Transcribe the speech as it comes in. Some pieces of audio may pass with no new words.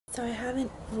So I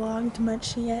haven't vlogged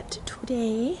much yet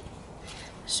today.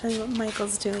 I'll show you what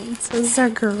Michael's doing. So this is our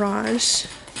garage.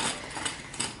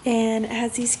 And it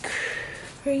has these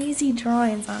crazy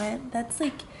drawings on it. That's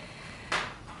like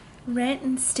Ren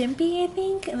and Stimpy, I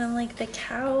think. And then like the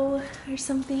cow or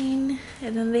something.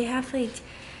 And then they have like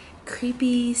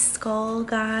creepy skull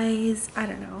guys. I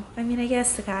don't know. I mean, I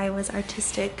guess the guy was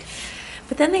artistic.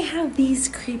 But then they have these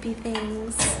creepy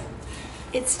things.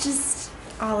 It's just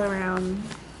all around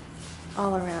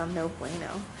no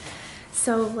bueno.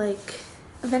 So like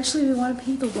eventually we want to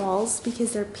paint the walls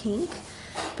because they're pink,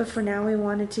 but for now we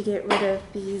wanted to get rid of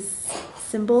these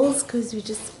symbols because we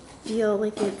just feel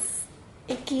like it's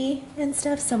icky and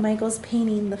stuff. So Michael's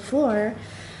painting the floor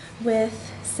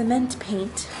with cement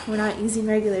paint. We're not using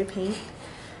regular paint.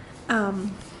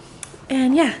 And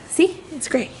yeah, see, it's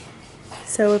gray.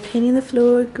 So we're painting the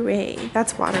floor gray.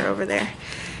 That's water over there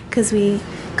because we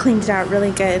cleaned it out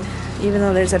really good, even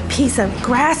though there's a piece of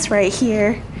grass right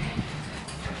here.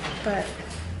 But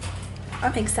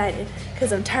I'm excited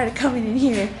because I'm tired of coming in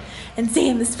here and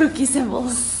seeing the spooky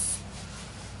symbols.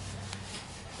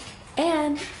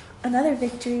 And another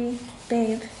victory,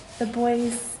 babe, the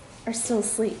boys are still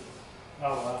asleep. Oh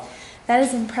wow. That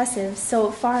is impressive.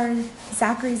 So far,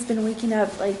 Zachary's been waking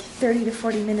up like 30 to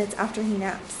 40 minutes after he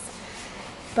naps.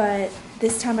 But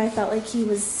this time I felt like he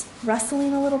was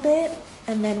rustling a little bit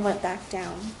and then went back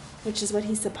down, which is what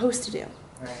he's supposed to do.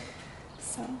 Right.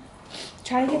 So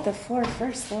try to get the floor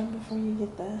first though before you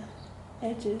get the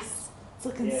edges. It's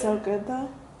looking so good though.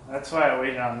 That's why I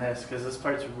waited on this, because this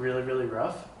part's really, really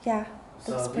rough. Yeah.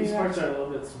 So these parts are a little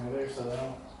bit smoother, so they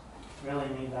don't really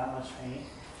need that much paint.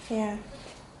 Yeah.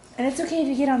 And it's okay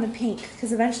to get on the pink,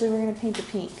 because eventually we're going to paint the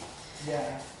pink.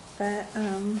 Yeah. But,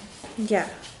 yeah.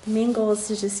 The main goal is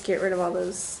to just get rid of all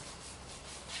those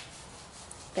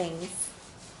things.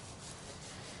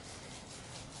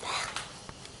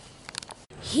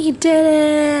 He did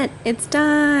it! It's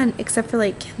done! Except for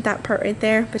like that part right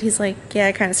there. But he's like, yeah,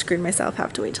 I kind of screwed myself.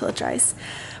 Have to wait till it dries.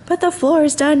 But the floor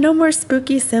is done. No more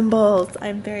spooky symbols.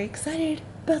 I'm very excited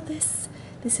about this.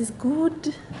 This is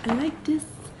good. I like this.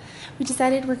 We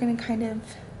decided we're going to kind of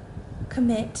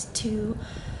commit to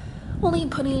only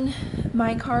putting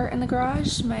my car in the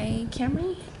garage, my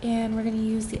Camry, and we're going to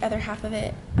use the other half of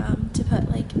it to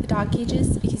put like the dog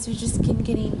cages, because we've just been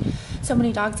getting so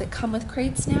many dogs that come with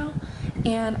crates now,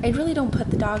 and I really don't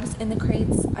put the dogs in the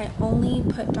crates. I only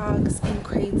put dogs in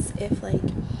crates if like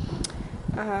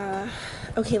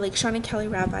okay, like Sean and Kelly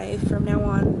Rabbi, from now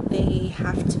on they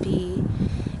have to be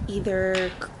either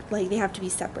like they have to be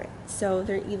separate, so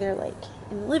they're either like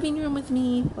in the living room with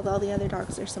me while all the other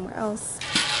dogs are somewhere else,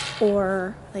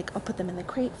 or like I'll put them in the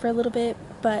crate for a little bit.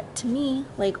 But to me,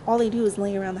 like all they do is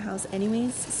lay around the house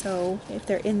anyways, so if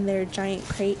they're in their giant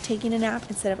crate taking a nap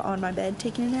instead of on my bed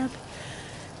taking a nap,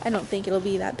 I don't think it'll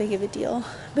be that big of a deal.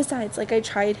 Besides, like I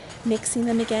tried mixing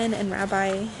them again, and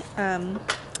Rabbi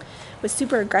was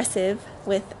super aggressive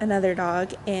with another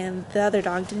dog, and the other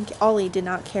dog Ollie did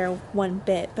not care one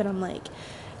bit. But I'm like,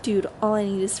 dude, all I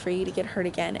need is for you to get hurt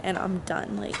again and I'm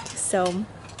done. Like, so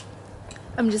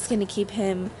I'm just gonna keep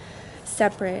him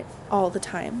separate all the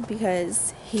time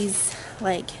because he's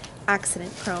like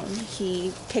accident prone.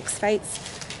 He picks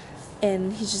fights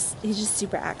and he's just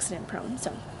super accident prone,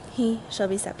 so he shall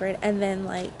be separate. And then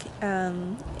like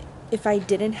if I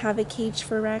didn't have a cage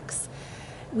for Rex,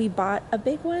 we bought a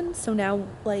big one, so now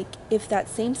like if that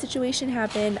same situation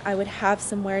happened, I would have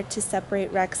somewhere to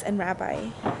separate Rex and Rabbi.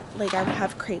 Like I would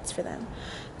have crates for them.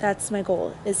 That's my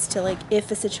goal, is to like, if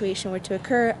a situation were to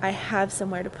occur, I have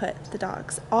somewhere to put the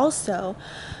dogs. Also,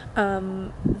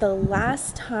 the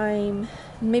last time,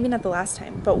 maybe not the last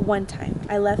time, but one time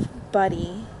I left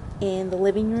Buddy in the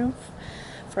living room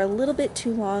for a little bit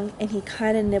too long and he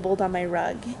kind of nibbled on my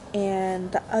rug.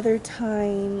 And the other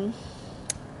time,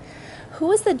 who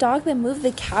was the dog that moved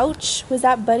the couch? Was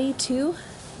that Buddy too?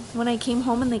 When I came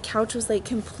home and the couch was like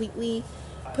completely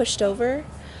pushed over?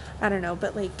 I don't know,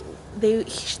 but like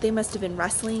they must have been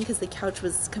wrestling because the couch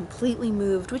was completely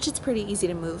moved, which is pretty easy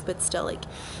to move, but still, like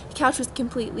the couch was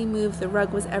completely moved, the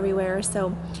rug was everywhere.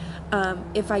 So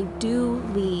if I do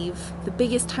leave, the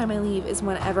biggest time I leave is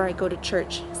whenever I go to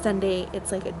church. Sunday,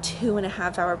 it's like a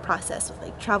 2.5 hour process with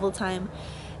like travel time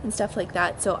and stuff like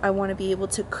that. So I want to be able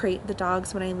to crate the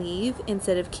dogs when I leave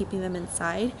instead of keeping them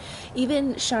inside.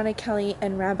 Even Shauna, Kelly,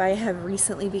 and Rabbi have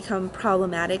recently become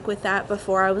problematic with that.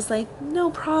 Before I was like,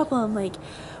 no problem, like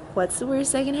what's the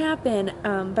worst that can happen?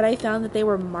 But I found that they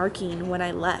were marking when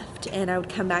I left, and I would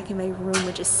come back and my room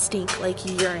would just stink like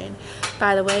urine.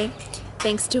 By the way,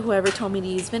 thanks to whoever told me to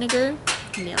use vinegar,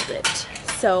 nailed it.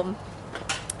 So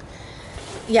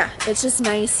yeah, it's just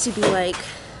nice to be like,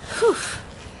 whew,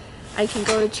 I can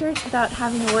go to church without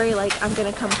having to worry like I'm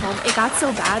gonna come home. It got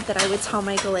so bad that I would tell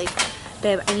Michael like,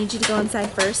 babe, I need you to go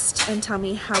inside first and tell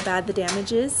me how bad the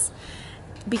damage is,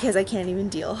 because I can't even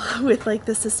deal with like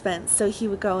the suspense. So he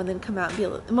would go and then come out and be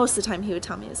most of the time he would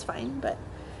tell me it was fine, but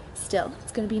still,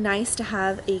 it's gonna be nice to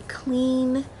have a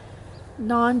clean,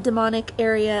 non-demonic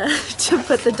area to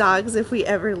put the dogs if we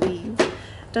ever leave.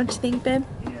 Don't you think, babe?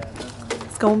 Yeah, definitely.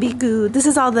 It's gonna be good. This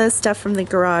is all the stuff from the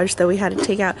garage that we had to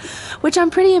take out, which I'm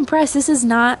pretty impressed. This is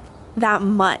not that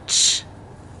much.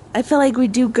 I feel like we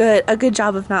do a good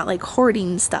job of not like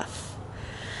hoarding stuff.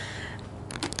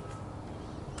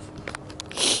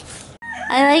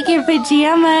 I like your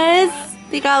pajamas.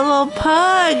 They got a little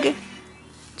pug.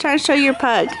 Try to show your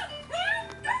pug.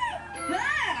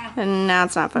 And now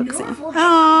it's not focusing.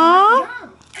 Aww.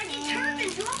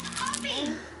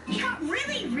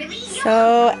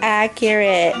 So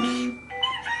accurate.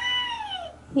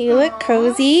 You look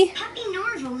cozy. Puppy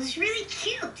Norval is really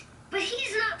cute, but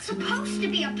he's not supposed to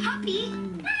be a puppy.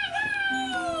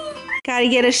 Gotta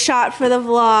get a shot for the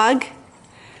vlog.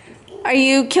 Are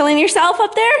you killing yourself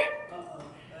up there?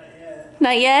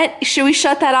 Not yet. Should we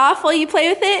shut that off while you play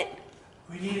with it?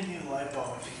 We need a new light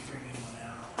bulb if you can bring one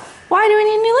out. Why do we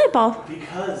need a new light bulb?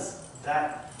 Because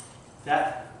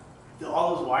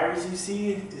all those wires you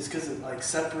see is because it like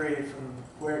separated from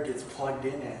where it gets plugged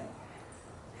in at.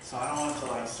 So I don't want to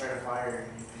like start a fire or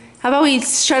anything. How about we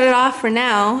shut it off for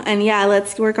now, and yeah,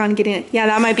 let's work on getting it. Yeah,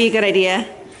 that might be a good idea.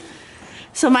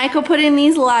 So Michael put in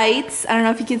these lights. I don't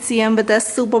know if you can see them, but that's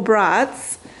super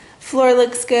brats. Floor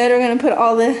looks good. We're gonna put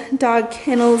all the dog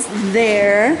kennels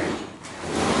there.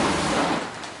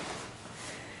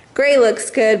 Gray looks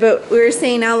good, but we were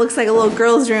saying now it looks like a little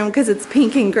girl's room because it's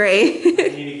pink and gray. We need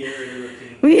to get rid of the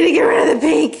pink. We need to get rid of the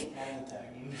pink. And the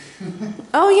tagging.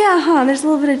 Oh yeah, huh? There's a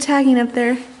little bit of tagging up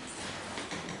there.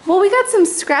 Well, we got some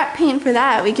scrap paint for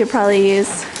that we could probably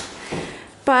use.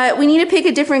 But we need to pick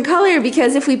a different color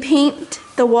because if we paint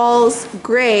the walls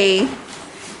gray,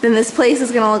 then this place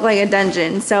is gonna look like a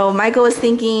dungeon. So Michael was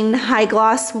thinking high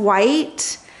gloss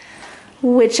white,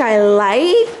 which I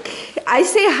like. I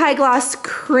say high gloss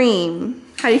cream.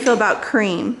 How do you feel about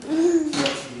cream?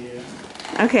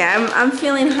 Okay, I'm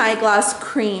feeling high gloss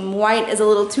cream. White is a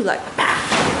little too like, bah.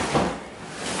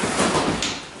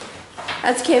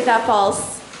 That's okay if that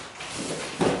falls.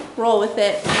 Roll with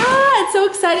it. Ah, it's so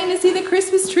exciting to see the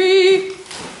Christmas tree.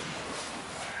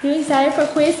 You excited for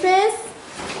Christmas?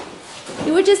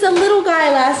 You were just a little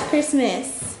guy last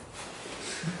Christmas.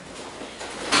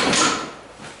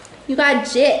 You got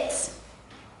jit.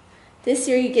 This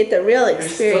year you get the real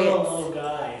experience. You're still a little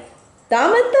guy.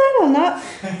 I'm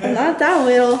not that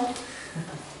little.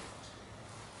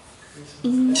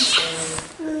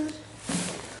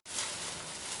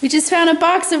 We just found a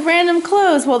box of random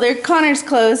clothes. Well, they're Connor's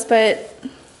clothes, but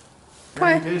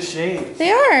They're in good shape.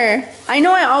 they are. I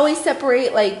know I always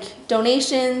separate like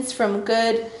donations from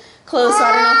good clothes, so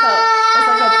I don't know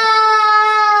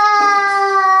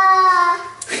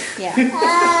if yeah.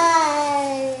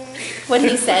 What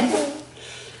he said.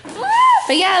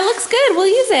 But yeah, it looks good. We'll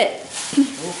use it.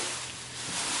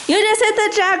 You just hit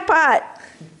the jackpot.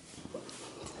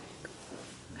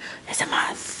 There's a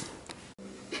moth.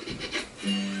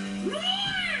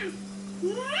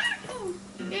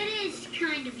 It is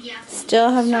kind of yucky. Still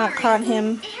have not caught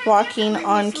him walking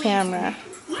on camera.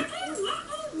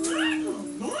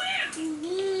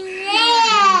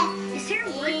 Is there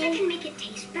a word that can make it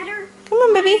taste better? Come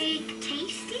on, baby. Like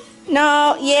tasty?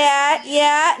 No,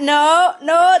 yeah, no,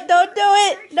 don't do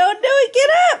it. Don't do it, get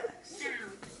up.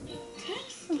 Sounds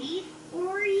tasty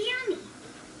or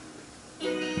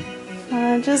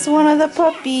yummy? Just one of the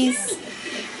puppies.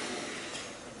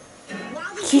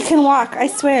 He can walk, I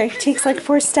swear. He takes like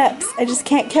 4 steps. I just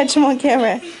can't catch him on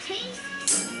camera.